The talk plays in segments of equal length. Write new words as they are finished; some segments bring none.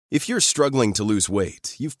If you're struggling to lose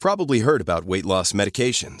weight, you've probably heard about weight loss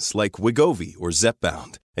medications like Wegovy or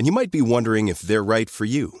Zepbound, and you might be wondering if they're right for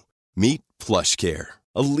you. Meet PlushCare,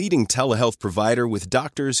 a leading telehealth provider with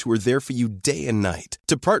doctors who are there for you day and night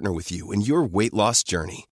to partner with you in your weight loss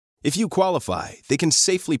journey. If you qualify, they can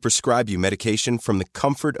safely prescribe you medication from the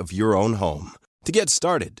comfort of your own home. To get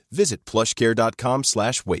started, visit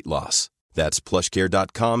plushcare.com/weightloss. That's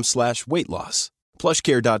plushcare.com/weightloss.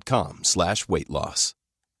 plushcare.com/weightloss.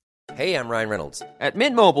 Hey, I'm Ryan Reynolds. At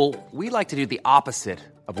Mint Mobile, we like to do the opposite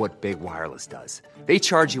of what Big Wireless does. They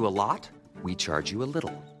charge you a lot, we charge you a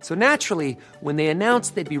little. So naturally, when they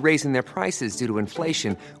announced they'd be raising their prices due to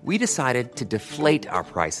inflation, we decided to deflate our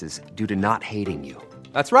prices due to not hating you.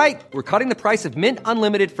 That's right. We're cutting the price of Mint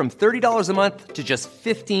Unlimited from $30 a month to just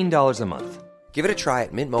 $15 a month. Give it a try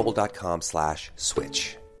at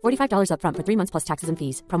mintmobile.com/switch. $45 up front for 3 months plus taxes and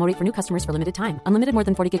fees. Promo rate for new customers for limited time. Unlimited more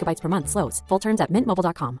than 40 gigabytes per month. Slows full terms at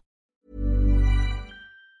mintmobile.com.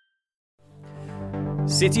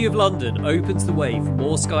 City of London opens the way for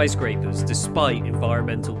more skyscrapers despite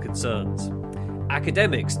environmental concerns.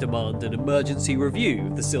 Academics demand an emergency review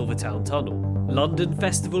of the Silvertown Tunnel. London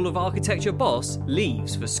Festival of Architecture boss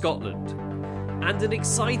leaves for Scotland. And an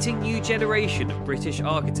exciting new generation of British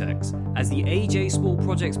architects as the AJ Small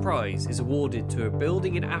Projects Prize is awarded to a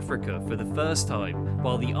building in Africa for the first time,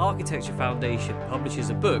 while the Architecture Foundation publishes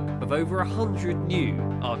a book of over 100 new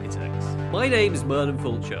architects. My name is Merlin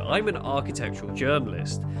Fulcher, I'm an architectural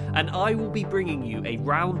journalist, and I will be bringing you a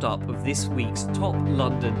roundup of this week's top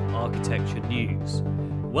London architecture news.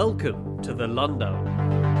 Welcome to the Lundown.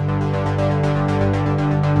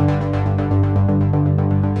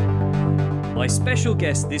 My special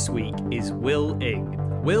guest this week is Will Ing.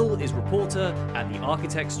 Will is reporter at the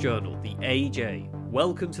Architects Journal, the AJ.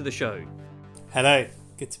 Welcome to the show. Hello,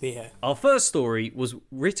 good to be here. Our first story was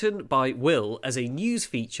written by Will as a news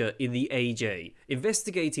feature in the AJ,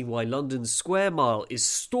 investigating why London's Square Mile is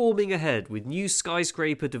storming ahead with new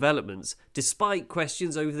skyscraper developments despite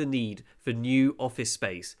questions over the need for new office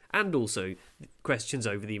space and also questions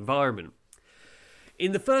over the environment.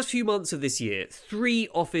 In the first few months of this year, 3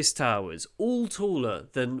 office towers, all taller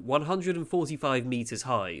than 145 metres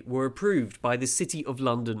high, were approved by the City of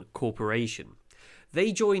London Corporation.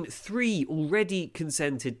 They join 3 already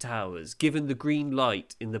consented towers given the green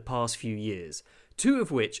light in the past few years, 2 of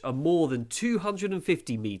which are more than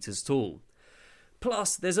 250 metres tall.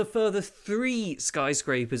 Plus, there's a further 3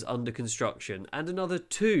 skyscrapers under construction and another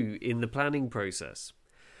 2 in the planning process.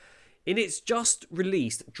 In its just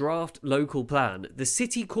released draft local plan, the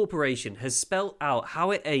City Corporation has spelt out how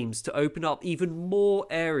it aims to open up even more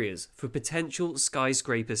areas for potential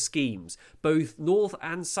skyscraper schemes, both north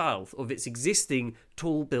and south of its existing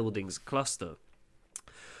tall buildings cluster.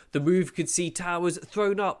 The move could see towers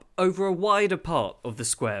thrown up over a wider part of the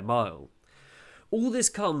Square Mile. All this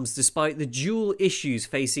comes despite the dual issues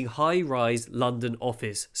facing high-rise London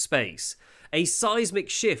office space, a seismic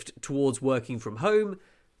shift towards working from home,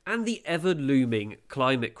 and the ever-looming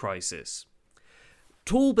climate crisis.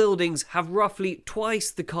 Tall buildings have roughly twice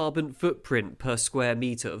the carbon footprint per square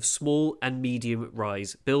metre of small and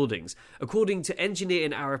medium-rise buildings, according to engineer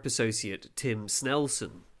and Arup associate Tim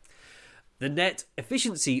Snelson. The net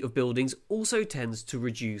efficiency of buildings also tends to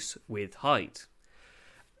reduce with height.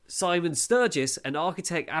 Simon Sturgis, an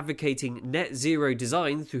architect advocating net zero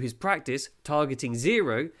design through his practice, Targeting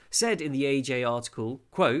Zero, said in the AJ article,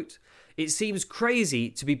 quote, "It seems crazy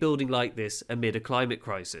to be building like this amid a climate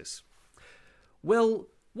crisis." Well,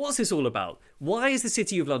 what's this all about? Why is the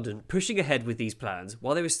City of London pushing ahead with these plans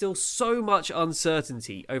while there is still so much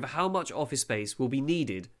uncertainty over how much office space will be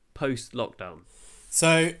needed post-lockdown?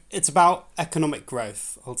 So it's about economic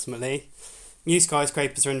growth, ultimately. New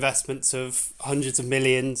skyscrapers are investments of hundreds of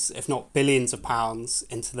millions, if not billions of pounds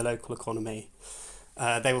into the local economy.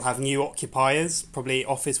 They will have new occupiers, probably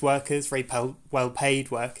office workers, very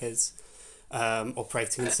well-paid workers,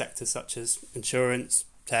 operating in sectors such as insurance,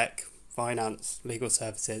 tech, finance, legal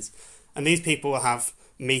services. And these people will have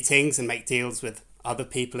meetings and make deals with other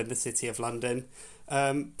people in the City of London,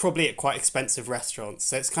 probably at quite expensive restaurants.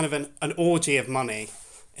 So it's kind of an orgy of money,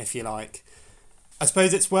 if you like. I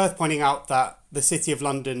suppose it's worth pointing out that the City of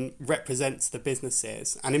London represents the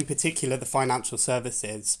businesses, and in particular the financial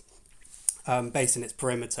services based in its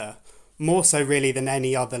perimeter, more so really than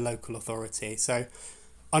any other local authority. So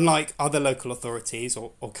unlike other local authorities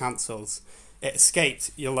or councils, it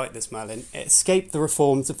escaped, you'll like this, Merlin, it escaped the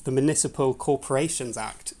reforms of the Municipal Corporations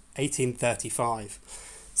Act 1835.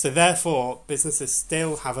 So therefore, businesses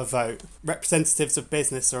still have a vote. Representatives of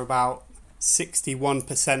business are about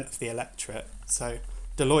 61% of the electorate. So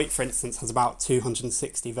Deloitte, for instance, has about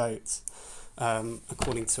 260 votes.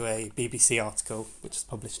 according to a BBC article which was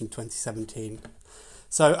published in 2017.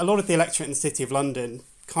 So a lot of the electorate in the City of London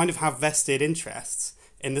kind of have vested interests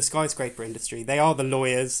in the skyscraper industry. They are the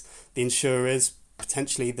lawyers, the insurers,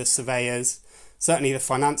 potentially the surveyors, certainly the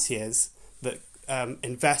financiers that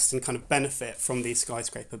invest and kind of benefit from these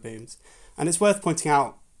skyscraper booms. And it's worth pointing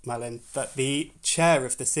out, Melon, that the chair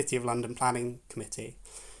of the City of London Planning Committee,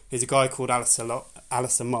 who's a guy called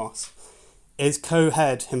Alistair Moss, is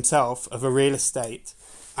co-head himself of a real estate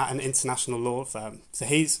at an international law firm. So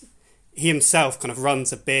he himself kind of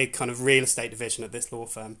runs a big kind of real estate division at this law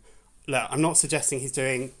firm. Look, I'm not suggesting he's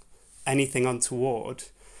doing anything untoward,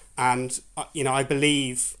 and I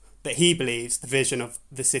believe that he believes the vision of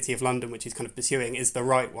the City of London, which he's kind of pursuing, is the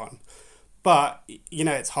right one. But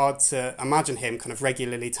it's hard to imagine him kind of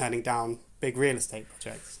regularly turning down big real estate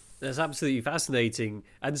projects. That's absolutely fascinating.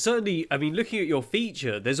 And certainly, I mean, looking at your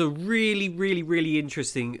feature, there's a really, really, really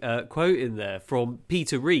interesting quote in there from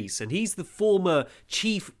Peter Rees. And he's the former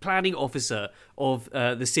chief planning officer of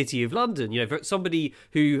the City of London. Somebody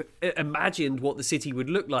who imagined what the city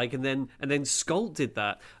would look like and then sculpted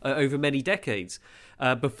that over many decades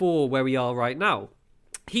before where we are right now.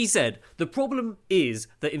 He said, the problem is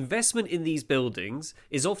that investment in these buildings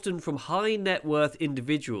is often from high net worth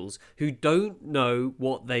individuals who don't know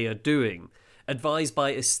what they are doing, advised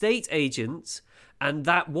by estate agents, and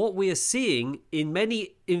that what we are seeing in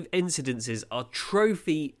many incidences are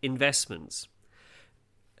trophy investments.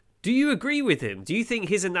 Do you agree with him? Do you think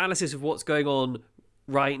his analysis of what's going on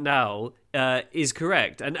right now is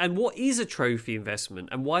correct? And what is a trophy investment,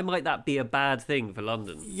 and why might that be a bad thing for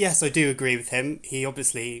London? Yes, I do agree with him. He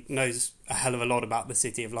obviously knows a hell of a lot about the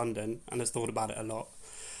City of London and has thought about it a lot.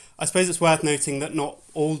 I suppose it's worth noting that not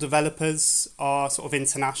all developers are sort of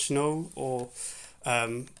international or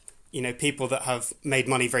people that have made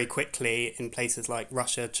money very quickly in places like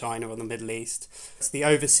Russia, China or the Middle East. It's the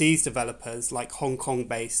overseas developers like Hong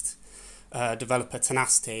Kong-based developer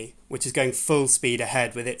Tenacity, which is going full speed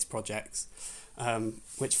ahead with its projects,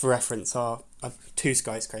 which for reference are two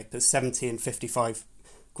skyscrapers, 70 and 55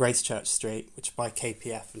 Gracechurch Street, which are by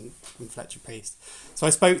KPF and Fletcher Priest. So I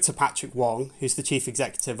spoke to Patrick Wong, who's the chief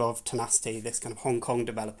executive of Tenacity, this kind of Hong Kong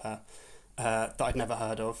developer that I'd never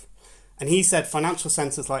heard of. And he said financial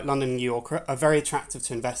centres like London and New York are very attractive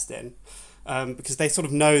to invest in because they sort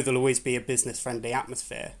of know there'll always be a business-friendly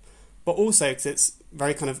atmosphere. But also because it's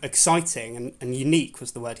very kind of exciting and unique,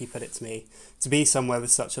 was the word he put it to me, to be somewhere with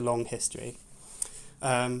such a long history.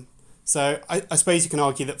 So I suppose you can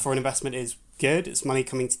argue that foreign investment is good, it's money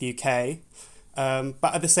coming to the UK,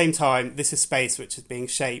 but at the same time, this is space which is being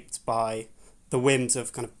shaped by the whims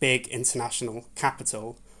of kind of big international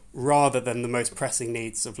capital rather than the most pressing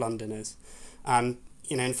needs of Londoners. And,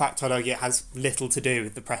 in fact, I'd argue it has little to do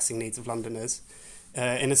with the pressing needs of Londoners.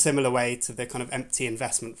 In a similar way to the kind of empty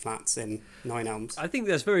investment flats in Nine Elms. I think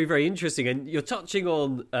that's very, very interesting. And you're touching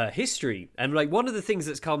on history. And one of the things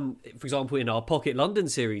that's come, for example, in our Pocket London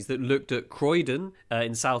series that looked at Croydon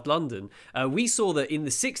in South London, we saw that in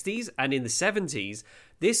the 60s and in the 70s,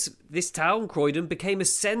 this town, Croydon, became a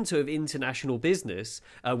centre of international business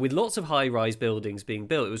with lots of high-rise buildings being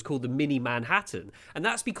built. It was called the Mini Manhattan. And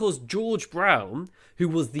that's because George Brown, who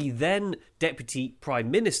was the then Deputy Prime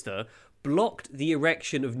Minister, blocked the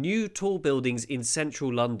erection of new tall buildings in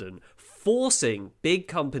central London, forcing big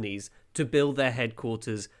companies to build their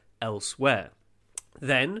headquarters elsewhere.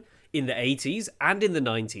 Then, in the 80s and in the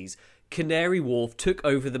 90s, Canary Wharf took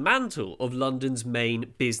over the mantle of London's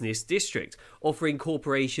main business district, offering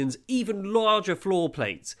corporations even larger floor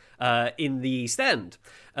plates in the East End.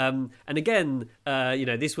 And again,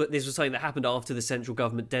 this was something that happened after the central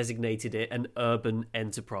government designated it an urban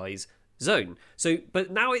enterprise zone. So,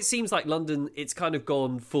 but now it seems like London, it's kind of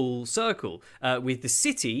gone full circle with the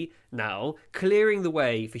city now clearing the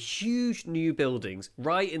way for huge new buildings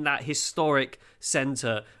right in that historic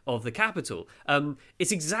centre of the capital.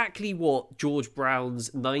 It's exactly what George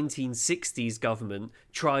Brown's 1960s government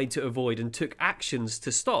tried to avoid and took actions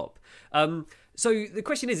to stop. So the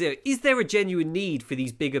question is there a genuine need for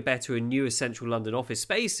these bigger, better and newer central London office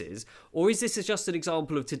spaces? Or is this just an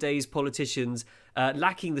example of today's politicians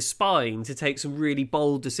lacking the spine to take some really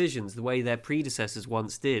bold decisions the way their predecessors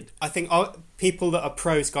once did? I think people that are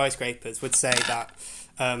pro-skyscrapers would say that,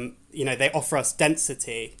 they offer us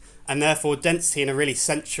density, and therefore density in a really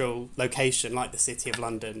central location like the City of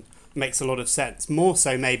London makes a lot of sense, more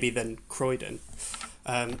so maybe than Croydon.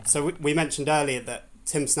 So we mentioned earlier that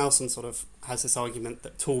Tim Snelson sort of has this argument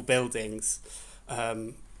that tall buildings,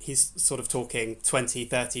 he's sort of talking 20,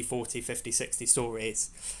 30, 40, 50, 60 stories,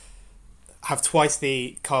 have twice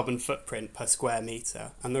the carbon footprint per square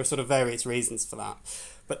metre. And there are sort of various reasons for that.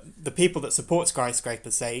 But the people that support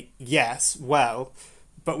skyscrapers say, yes, well,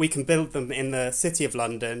 but we can build them in the City of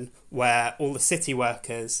London where all the city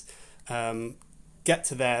workers get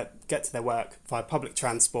to their work via public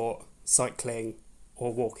transport, cycling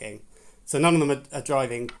or walking. So none of them are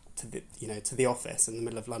driving to the office in the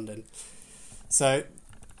middle of London. So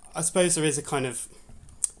I suppose there is a kind of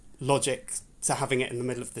logic to having it in the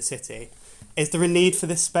middle of the city. Is there a need for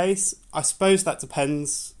this space? I suppose that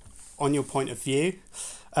depends on your point of view.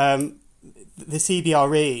 The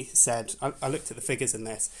CBRE said, I looked at the figures in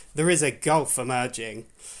this, there is a gulf emerging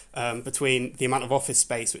between the amount of office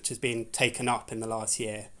space which has been taken up in the last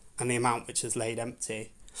year and the amount which is laid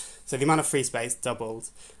empty. So the amount of free space doubled.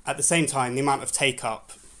 At the same time, the amount of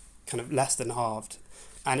take-up kind of less than halved.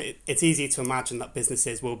 And it's easy to imagine that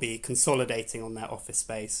businesses will be consolidating on their office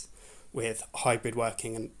space with hybrid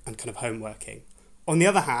working and kind of home working. On the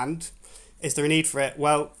other hand, is there a need for it?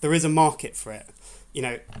 Well, there is a market for it.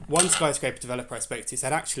 One skyscraper developer I spoke to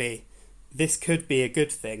said, actually, this could be a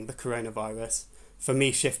good thing, the coronavirus, for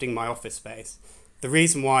me shifting my office space. The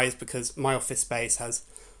reason why is because my office space has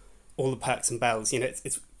all the perks and bells.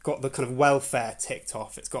 It's got the kind of welfare ticked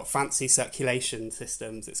off. It's got fancy circulation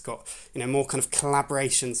systems. It's got, more kind of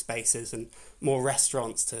collaboration spaces and more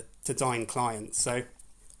restaurants to dine clients. So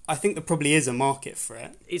I think there probably is a market for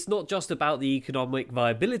it. It's not just about the economic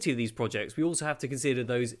viability of these projects. We also have to consider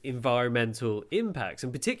those environmental impacts,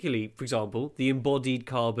 and particularly, for example, the embodied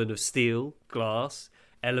carbon of steel, glass,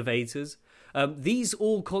 elevators. These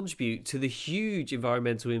all contribute to the huge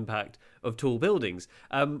environmental impact of tall buildings.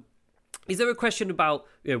 Is there a question about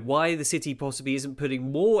why the city possibly isn't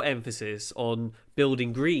putting more emphasis on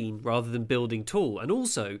building green rather than building tall? And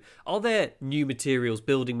also, are there new materials,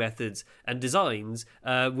 building methods and designs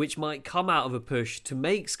which might come out of a push to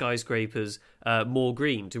make skyscrapers more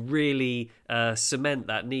green, to really cement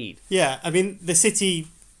that need? Yeah, I mean, the city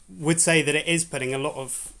would say that it is putting a lot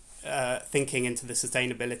of thinking into the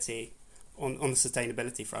sustainability, on the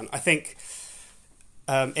sustainability front. I think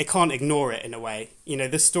it can't ignore it in a way.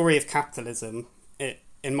 The story of capitalism,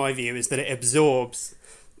 in my view, is that it absorbs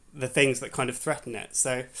the things that kind of threaten it.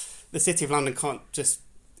 So the City of London can't just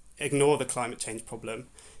ignore the climate change problem.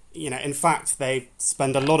 In fact, they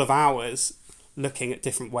spend a lot of hours looking at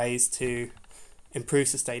different ways to improve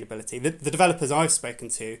sustainability. The developers I've spoken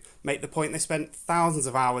to make the point they spent thousands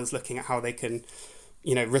of hours looking at how they can,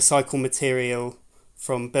 recycle material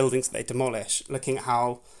from buildings that they demolish, looking at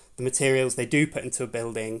how the materials they do put into a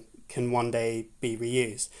building can one day be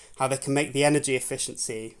reused, how they can make the energy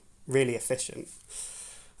efficiency really efficient.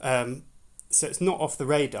 So it's not off the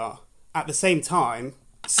radar. At the same time,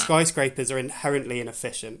 skyscrapers are inherently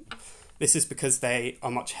inefficient. This is because they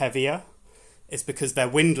are much heavier. It's because their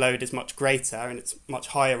wind load is much greater and it's much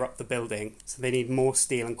higher up the building, so they need more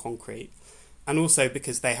steel and concrete. And also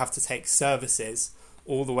because they have to take services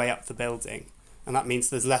all the way up the building, and that means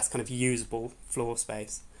there's less kind of usable floor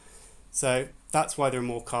space. So that's why there are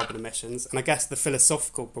more carbon emissions. And I guess the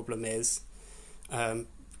philosophical problem is,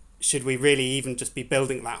 should we really even just be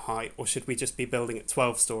building at that height, or should we just be building at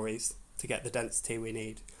 12 stories to get the density we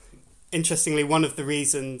need? Interestingly, one of the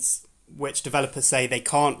reasons which developers say they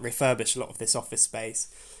can't refurbish a lot of this office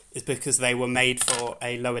space is because they were made for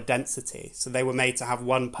a lower density. So they were made to have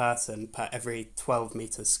one person per every 12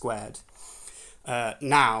 metres squared.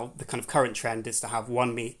 Now, the kind of current trend is to have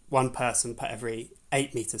one person per every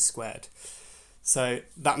 8 metres squared. So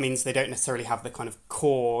that means they don't necessarily have the kind of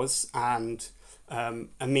cores and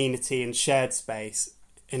amenity and shared space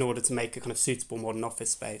in order to make a kind of suitable modern office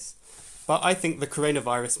space. But I think the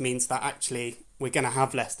coronavirus means that actually we're going to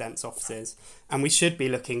have less dense offices, and we should be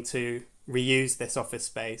looking to reuse this office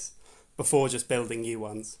space before just building new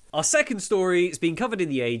ones. Our second story has been covered in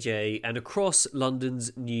the AJ and across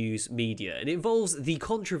London's news media, and it involves the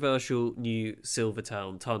controversial new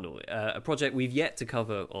Silvertown Tunnel, a project we've yet to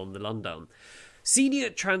cover on the Lundown. Senior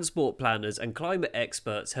transport planners and climate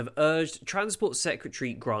experts have urged Transport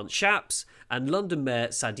Secretary Grant Shapps and London Mayor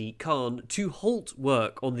Sadiq Khan to halt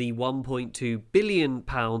work on the £1.2 billion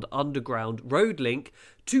underground road link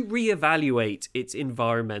to re-evaluate its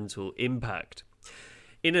environmental impact.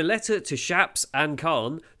 In a letter to Shapps and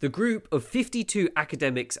Khan, the group of 52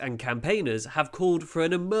 academics and campaigners have called for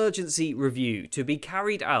an emergency review to be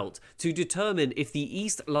carried out to determine if the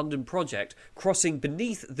East London project crossing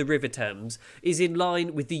beneath the River Thames is in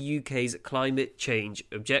line with the UK's climate change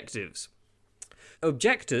objectives.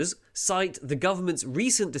 Objectors cite the government's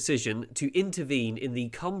recent decision to intervene in the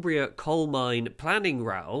Cumbria coal mine planning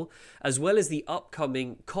row, as well as the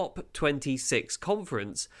upcoming COP26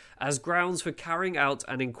 conference, as grounds for carrying out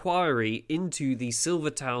an inquiry into the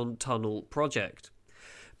Silvertown Tunnel project.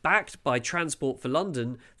 Backed by Transport for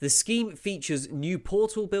London, the scheme features new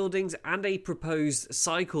portal buildings and a proposed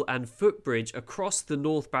cycle and footbridge across the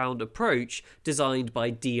northbound approach designed by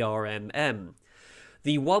DRMM.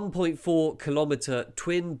 The 1.4 kilometre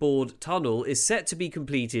twin board tunnel is set to be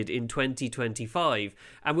completed in 2025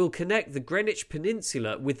 and will connect the Greenwich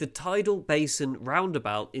Peninsula with the Tidal Basin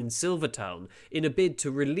roundabout in Silvertown in a bid to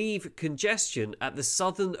relieve congestion at the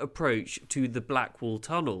southern approach to the Blackwall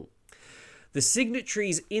Tunnel. The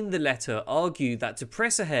signatories in the letter argue that to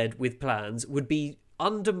press ahead with plans would be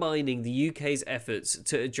undermining the UK's efforts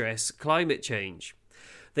to address climate change.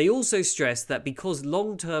 They also stress that because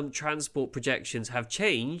long-term transport projections have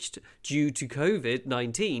changed due to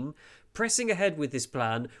COVID-19, pressing ahead with this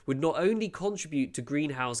plan would not only contribute to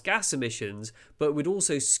greenhouse gas emissions, but would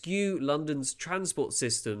also skew London's transport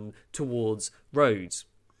system towards roads.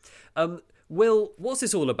 Will, what's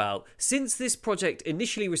this all about? Since this project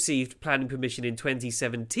initially received planning permission in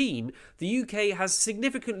 2017, the UK has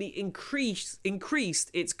significantly increased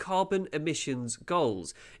its carbon emissions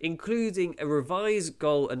goals, including a revised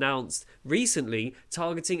goal announced recently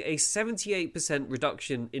targeting a 78%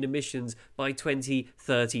 reduction in emissions by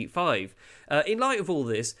 2035. In light of all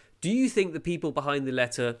this, do you think the people behind the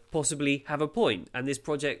letter possibly have a point and this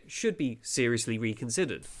project should be seriously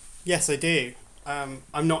reconsidered? Yes, I do.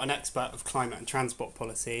 I'm not an expert of climate and transport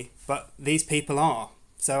policy, but these people are.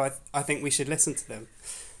 So I think we should listen to them.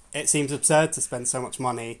 It seems absurd to spend so much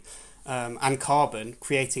money and carbon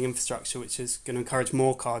creating infrastructure which is going to encourage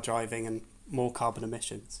more car driving and more carbon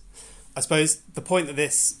emissions. I suppose the point that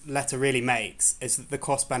this letter really makes is that the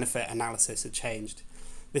cost-benefit analysis had changed.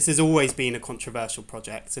 This has always been a controversial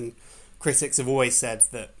project, and critics have always said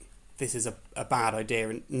that this is a bad idea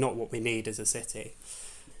and not what we need as a city.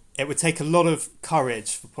 It would take a lot of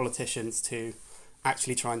courage for politicians to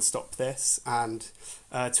actually try and stop this and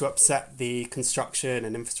to upset the construction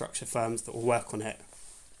and infrastructure firms that will work on it.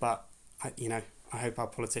 But, I hope our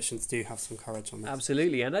politicians do have some courage on this.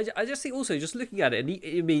 Absolutely. And I just think also, just looking at it, and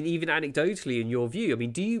I mean, even anecdotally in your view, I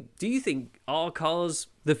mean, do you think are cars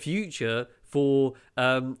the future for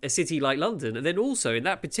a city like London? And then also in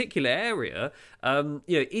that particular area,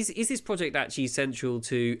 is this project actually essential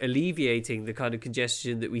to alleviating the kind of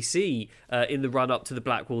congestion that we see in the run up to the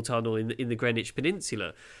Blackwall Tunnel in the Greenwich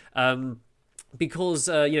Peninsula? Because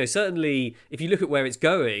certainly if you look at where it's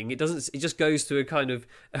going, it just goes to a kind of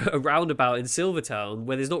a roundabout in Silvertown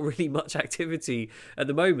where there's not really much activity at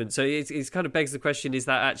the moment. So it's kind of begs the question: is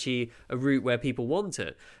that actually a route where people want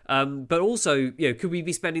it? But also, could we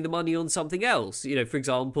be spending the money on something else? For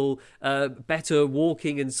example, better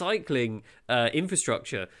walking and cycling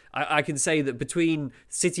infrastructure. I can say that between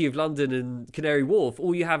City of London and Canary Wharf,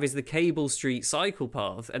 all you have is the Cable Street cycle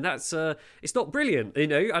path, and that's it's not brilliant.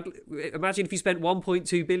 I'd imagine if you spent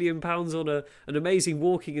 £1.2 billion on an amazing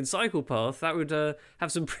walking and cycle path, that would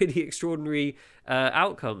have some pretty extraordinary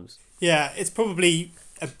outcomes. Yeah, it's probably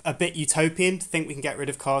a bit utopian to think we can get rid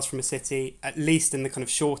of cars from a city, at least in the kind of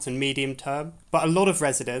short and medium term. But a lot of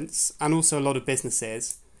residents and also a lot of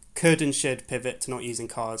businesses could and should pivot to not using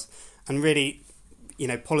cars. And really,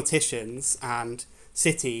 politicians and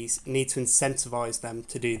cities need to incentivise them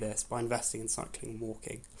to do this by investing in cycling and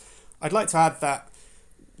walking. I'd like to add that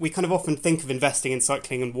we kind of often think of investing in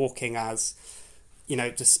cycling and walking as,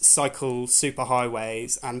 just cycle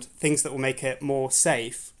superhighways and things that will make it more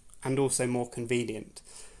safe and also more convenient.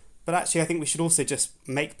 But actually, I think we should also just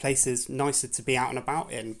make places nicer to be out and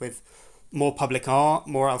about in, with more public art,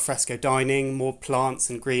 more alfresco dining, more plants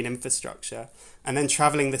and green infrastructure. And then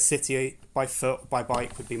travelling the city by foot, by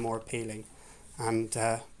bike would be more appealing. And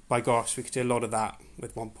by gosh, we could do a lot of that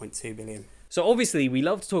with 1.2 billion. So obviously, we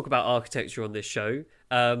love to talk about architecture on this show.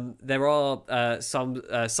 There are some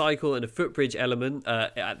cycle and a footbridge element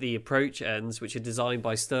at the approach ends, which are designed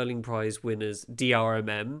by Stirling Prize winners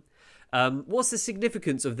DRMM. What's the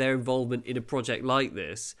significance of their involvement in a project like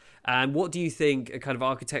this? And what do you think a kind of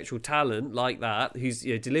architectural talent like that, who's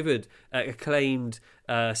delivered acclaimed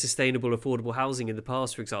sustainable, affordable housing in the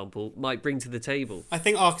past, for example, might bring to the table? I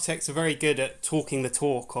think architects are very good at talking the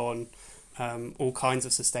talk on all kinds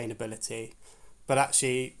of sustainability. But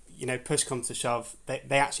actually, push comes to shove, they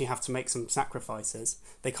actually have to make some sacrifices.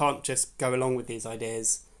 They can't just go along with these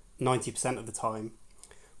ideas 90% of the time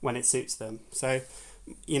when it suits them. So,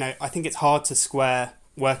 I think it's hard to square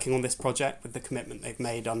working on this project with the commitment they've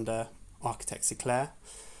made under Architects Eclair,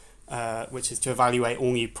 which is to evaluate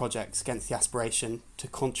all new projects against the aspiration to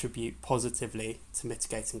contribute positively to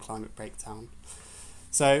mitigating climate breakdown.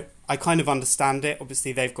 So I kind of understand it.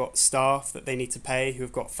 Obviously, they've got staff that they need to pay who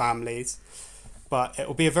have got families, but it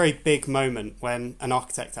will be a very big moment when an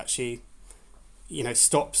architect actually,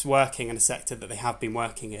 stops working in a sector that they have been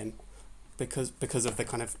working in because of the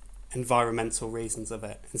kind of environmental reasons of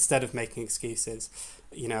it, instead of making excuses,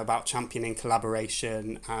 about championing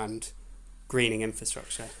collaboration and greening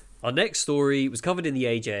infrastructure. Our next story was covered in the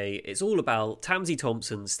AJ. It's all about Tamsy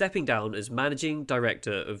Thompson stepping down as Managing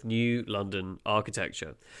Director of New London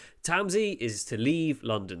Architecture. Tamsy is to leave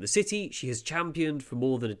London, the city she has championed for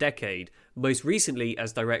more than a decade, most recently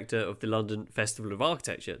as Director of the London Festival of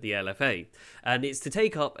Architecture, the LFA, and it's to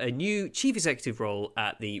take up a new Chief Executive role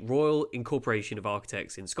at the Royal Incorporation of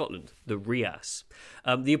Architects in Scotland, the RIAS.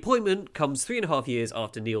 The appointment comes 3.5 years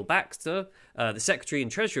after Neil Baxter, the Secretary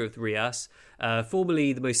and Treasurer of the RIAS,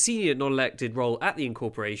 formerly the most senior non-elected role at the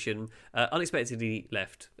incorporation, unexpectedly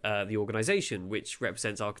left the organisation, which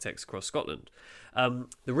represents architects across Scotland.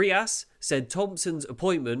 The RIAS said Thompson's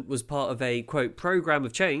appointment was part of a, quote, programme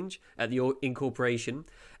of change at the incorporation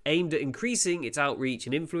aimed at increasing its outreach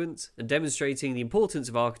and influence and demonstrating the importance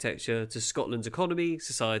of architecture to Scotland's economy,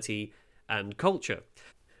 society and culture.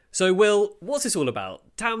 So, Will, what's this all about?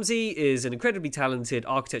 Tamsy is an incredibly talented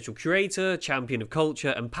architectural curator, champion of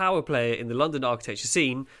culture and power player in the London architecture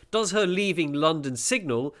scene. Does her leaving London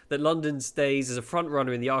signal that London's days as a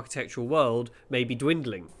frontrunner in the architectural world may be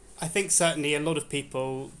dwindling? I think certainly a lot of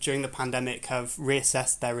people during the pandemic have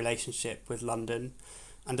reassessed their relationship with London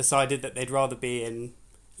and decided that they'd rather be in,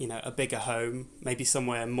 a bigger home, maybe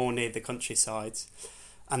somewhere more near the countryside,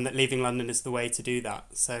 and that leaving London is the way to do that.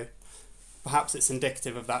 So perhaps it's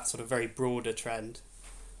indicative of that sort of very broader trend.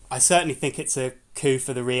 I certainly think it's a coup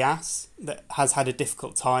for the RIAS that has had a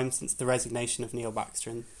difficult time since the resignation of Neil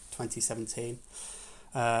Baxter in 2017.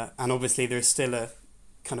 And obviously there is still a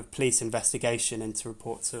kind of police investigation into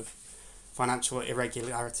reports of financial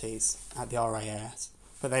irregularities at the RIAS.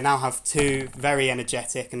 But they now have two very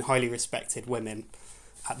energetic and highly respected women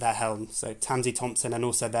at their helm. So Tamsy Thompson and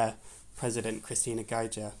also their president, Christina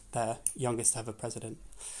Geiger, their youngest ever president.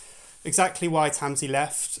 Exactly why Tamsy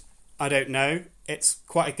left, I don't know. It's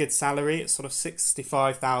quite a good salary. It's sort of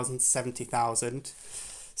 65,000 to 70,000.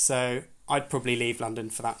 So I'd probably leave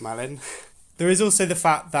London for that, Malin. There is also the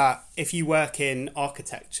fact that if you work in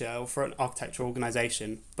architecture or for an architectural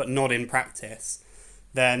organisation, but not in practice,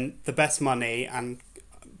 then the best money and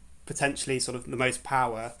potentially sort of the most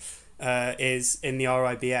power is in the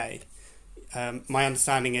RIBA. My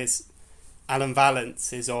understanding is Alan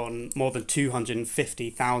Vallance is on more than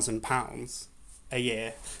 £250,000 a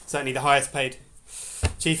year. Certainly the highest paid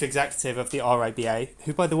chief executive of the RIBA,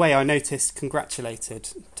 who, by the way, I noticed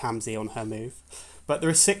congratulated Tamsy on her move. But there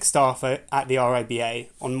are 6 staff at the RIBA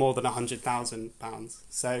on more than £100,000.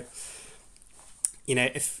 So,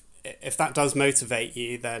 if that does motivate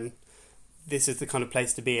you, then this is the kind of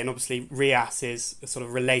place to be. And obviously, RIAS is a sort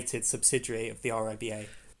of related subsidiary of the RIBA.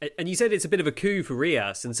 And you said it's a bit of a coup for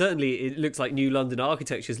RIAS, and certainly it looks like New London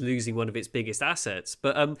Architecture is losing one of its biggest assets.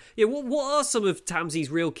 But what are some of Tamsy's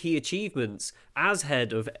real key achievements as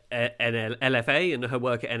head of LFA and her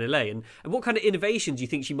work at NLA? And what kind of innovation do you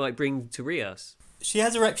think she might bring to RIAS? She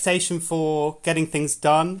has a reputation for getting things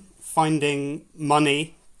done, finding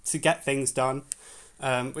money to get things done,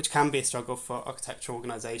 which can be a struggle for architectural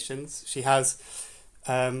organisations. She has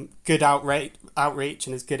good outreach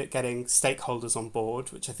and is good at getting stakeholders on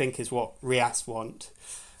board, which I think is what RIAS want.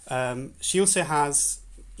 She also has,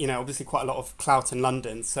 obviously quite a lot of clout in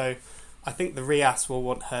London, so I think the RIAS will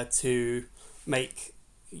want to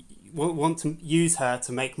use her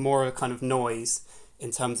to make more of a kind of noise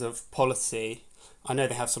in terms of policy. I know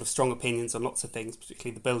they have sort of strong opinions on lots of things,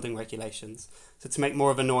 particularly the building regulations. So to make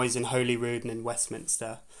more of a noise in Holyrood and in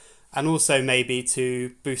Westminster, and also maybe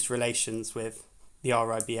to boost relations with the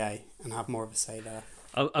RIBA and have more of a say there.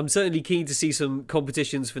 I'm certainly keen to see some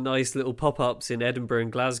competitions for nice little pop-ups in Edinburgh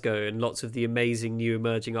and Glasgow, and lots of the amazing new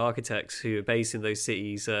emerging architects who are based in those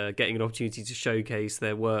cities getting an opportunity to showcase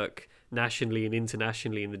their work nationally and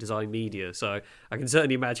internationally in the design media. So I can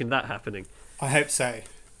certainly imagine that happening. I hope so.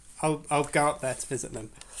 I'll go up there to visit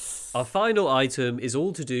them. Our final item is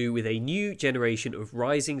all to do with a new generation of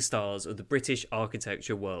rising stars of the British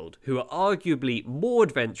architecture world, who are arguably more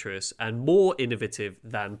adventurous and more innovative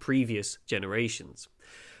than previous generations.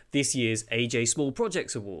 This year's AJ Small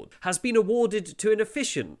Projects Award has been awarded to an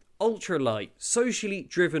efficient, ultralight, socially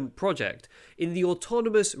driven project in the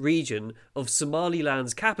autonomous region of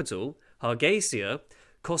Somaliland's capital, Hargeisa,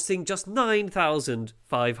 costing just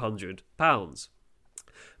 £9,500.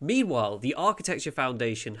 Meanwhile, the Architecture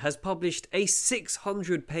Foundation has published a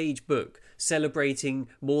 600-page book celebrating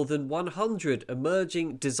more than 100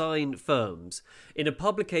 emerging design firms in a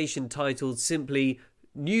publication titled simply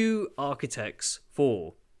New Architects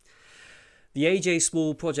 4. The AJ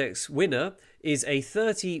Small Projects winner is a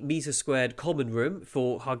 30-metre squared common room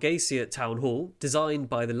for Hargeisa Town Hall, designed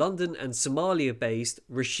by the London and Somalia-based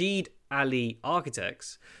Rashid Ali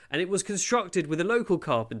Architects, and it was constructed with a local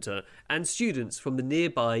carpenter and students from the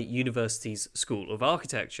nearby university's School of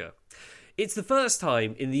Architecture. It's the first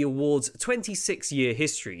time in the award's 26-year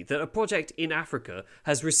history that a project in Africa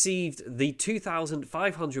has received the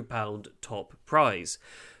 £2,500 top prize.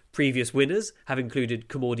 Previous winners have included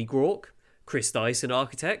Comordy Grawk, Chris Dyson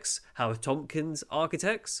Architects, Howard Tompkins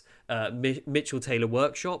Architects, Mitchell Taylor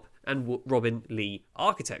Workshop, and Robin Lee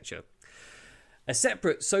Architecture. A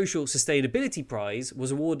separate social sustainability prize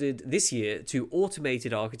was awarded this year to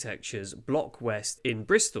Automated Architecture's Block West in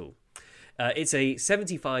Bristol. It's a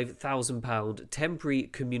 £75,000 temporary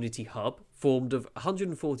community hub formed of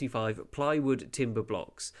 145 plywood timber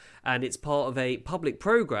blocks, and it's part of a public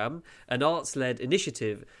programme, an arts-led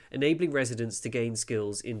initiative enabling residents to gain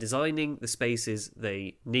skills in designing the spaces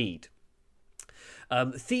they need.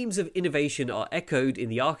 Themes of innovation are echoed in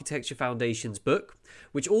the Architecture Foundation's book,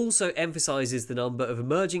 which also emphasises the number of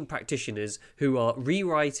emerging practitioners who are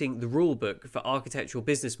rewriting the rulebook for architectural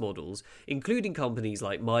business models, including companies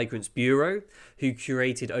like Migrants Bureau, who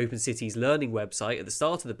curated Open City's learning website at the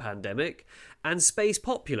start of the pandemic, and Space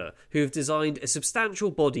Popular, who have designed a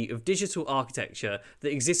substantial body of digital architecture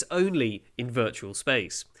that exists only in virtual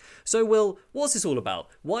space. So, Will, what's this all about?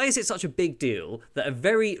 Why is it such a big deal that a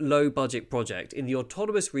very low-budget project in the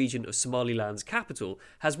autonomous region of Somaliland's capital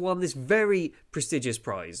has won this very prestigious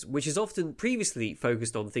prize, which is often previously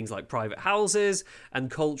focused on things like private houses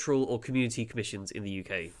and cultural or community commissions in the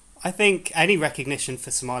UK? I think any recognition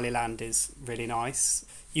for Somaliland is really nice.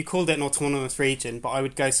 You called it an autonomous region, but I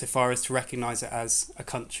would go so far as to recognise it as a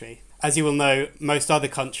country. As you will know, most other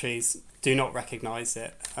countries do not recognise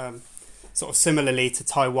it. Sort of similarly to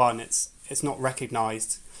Taiwan, it's not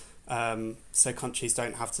recognised, so countries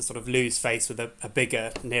don't have to sort of lose face with a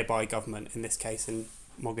bigger nearby government, in this case in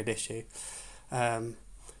Mogadishu.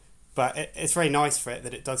 But it's very nice for it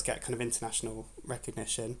that it does get kind of international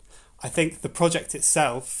recognition. I think the project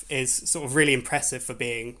itself is sort of really impressive for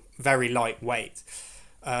being very lightweight.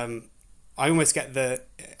 I almost get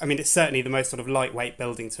it's certainly the most sort of lightweight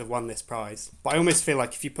building to have won this prize, but I almost feel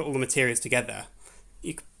like if you put all the materials together,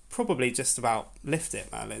 you could probably just about lift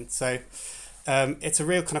it, Merlin. So it's a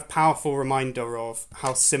real kind of powerful reminder of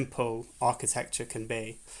how simple architecture can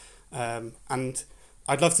be. And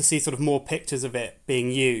I'd love to see sort of more pictures of it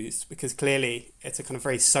being used, because clearly it's a kind of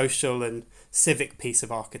very social and civic piece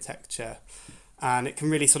of architecture, and it can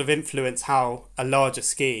really sort of influence how a larger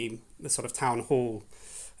scheme, the sort of town hall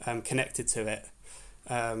connected to it,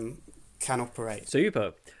 can operate.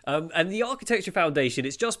 Super. And the Architecture Foundation,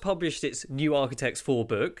 it's just published its New Architects 4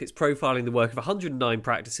 book. It's profiling the work of 109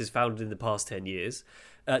 practices founded in the past 10 years.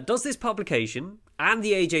 Does this publication and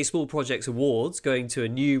the AJ Small Projects Awards, going to a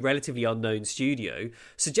new, relatively unknown studio,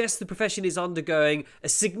 suggest the profession is undergoing a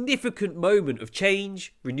significant moment of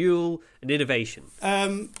change, renewal and innovation?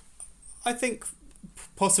 I think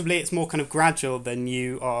possibly it's more kind of gradual than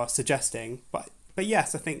you are suggesting, but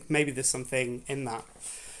yes, I think maybe there's something in that.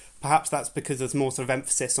 Perhaps that's because there's more sort of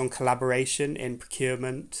emphasis on collaboration in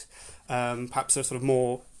procurement. Perhaps there's sort of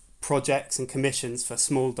more projects and commissions for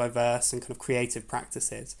small, diverse and kind of creative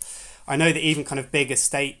practices. I know that even kind of big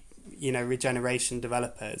estate, regeneration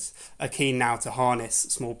developers are keen now to harness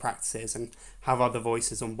small practices and have other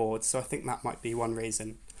voices on board. So I think that might be one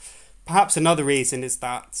reason. Perhaps another reason is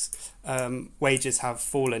that wages have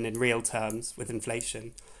fallen in real terms with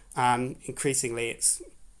inflation, and increasingly it's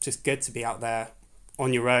just good to be out there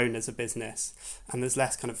on your own as a business, and there's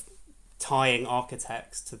less kind of tying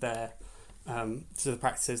architects to their to the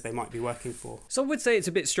practices they might be working for. Some would say it's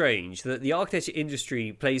a bit strange that the architecture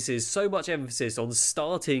industry places so much emphasis on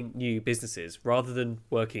starting new businesses rather than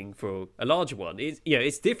working for a larger one.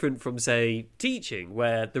 It's different from, say, teaching,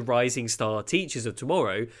 where the rising star teachers of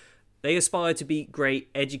tomorrow, they aspire to be great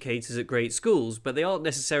educators at great schools, but they aren't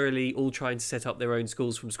necessarily all trying to set up their own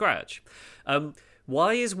schools from scratch.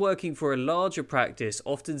 Why is working for a larger practice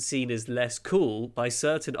often seen as less cool by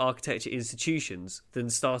certain architecture institutions than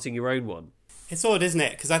starting your own one? It's odd, isn't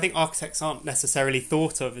it? Because I think architects aren't necessarily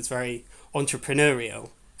thought of as very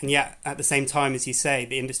entrepreneurial, and yet at the same time, as you say,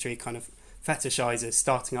 the industry kind of fetishizes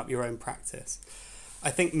starting up your own practice.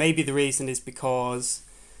 I think maybe the reason is because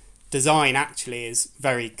design actually is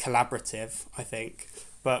very collaborative, I think,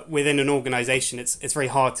 but within an organisation it's very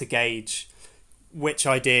hard to gauge which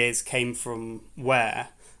ideas came from where,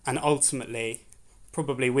 and ultimately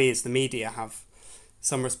probably we as the media have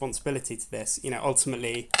some responsibility to this.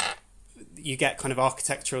 Ultimately you get kind of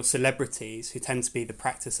architectural celebrities who tend to be the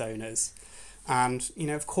practice owners, And,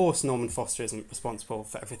 of course, Norman Foster isn't responsible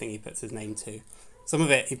for everything he puts his name to. Some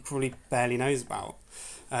of it he probably barely knows about.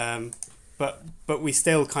 But we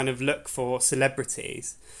still kind of look for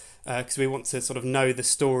celebrities because we want to sort of know the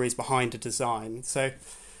stories behind a design. So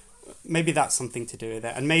maybe that's something to do with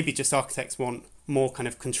it. And maybe just architects want more kind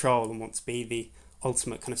of control and want to be the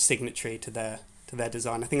ultimate kind of signatory to their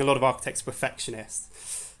design. I think a lot of architects are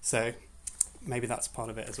perfectionists. So maybe that's part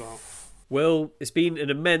of it as well. Will, it's been an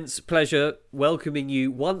immense pleasure welcoming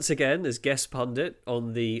you once again as guest pundit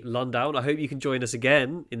on the Lundown. I hope you can join us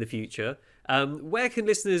again in the future. Where can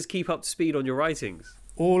listeners keep up to speed on your writings?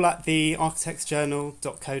 All at the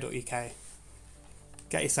architectsjournal.co.uk.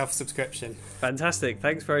 Get yourself a subscription. Fantastic.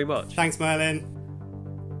 Thanks very much. Thanks, Merlin.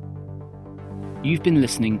 You've been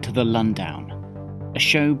listening to The Lundown, a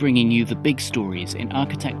show bringing you the big stories in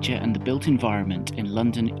architecture and the built environment in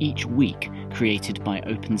London each week, created by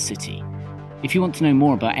Open City. If you want to know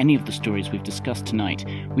more about any of the stories we've discussed tonight,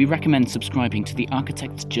 we recommend subscribing to the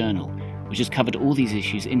Architects Journal, which has covered all these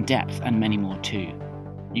issues in depth and many more too.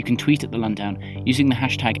 You can tweet at The Lundown using the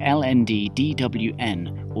hashtag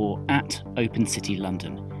LNDDWN or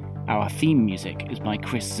 @OpenCityLondon. Our theme music is by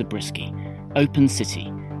Chris Zabriskie. Open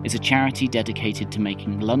City is a charity dedicated to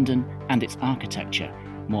making London and its architecture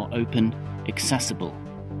more open, accessible,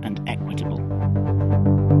 and equitable.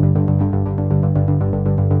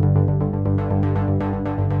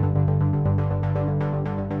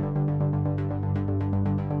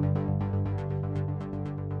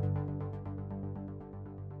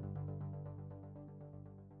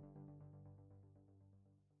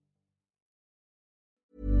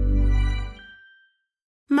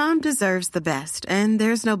 Mom deserves the best, and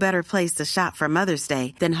there's no better place to shop for Mother's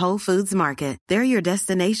Day than Whole Foods Market. They're your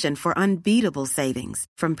destination for unbeatable savings,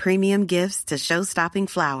 from premium gifts to show-stopping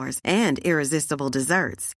flowers and irresistible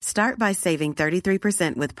desserts. Start by saving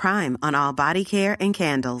 33% with Prime on all body care and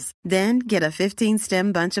candles. Then get a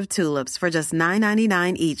 15-stem bunch of tulips for just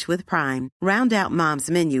 $9.99 each with Prime. Round out Mom's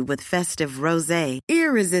menu with festive rosé,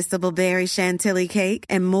 irresistible berry chantilly cake,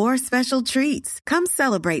 and more special treats. Come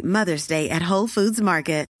celebrate Mother's Day at Whole Foods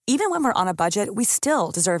Market. Even when we're on a budget, we still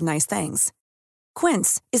deserve nice things.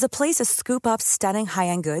 Quince is a place to scoop up stunning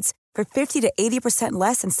high-end goods for 50 to 80%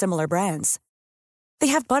 less than similar brands. They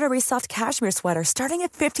have buttery soft cashmere sweaters starting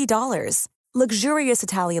at $50, luxurious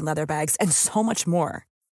Italian leather bags, and so much more.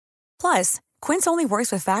 Plus, Quince only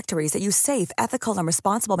works with factories that use safe, ethical, and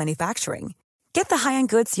responsible manufacturing. Get the high-end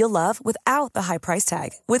goods you'll love without the high price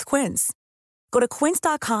tag with Quince. Go to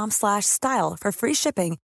quince.com/style for free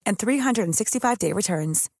shipping and 365-day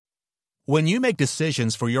returns. When you make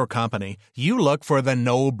decisions for your company, you look for the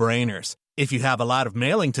no-brainers. If you have a lot of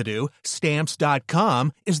mailing to do,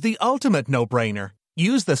 Stamps.com is the ultimate no-brainer.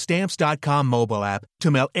 Use the Stamps.com mobile app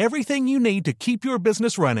to mail everything you need to keep your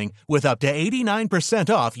business running with up to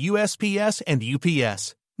 89% off USPS and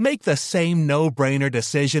UPS. Make the same no-brainer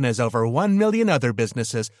decision as over 1 million other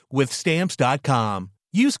businesses with Stamps.com.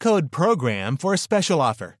 Use code PROGRAM for a special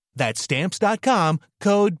offer. That's Stamps.com,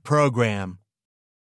 code PROGRAM.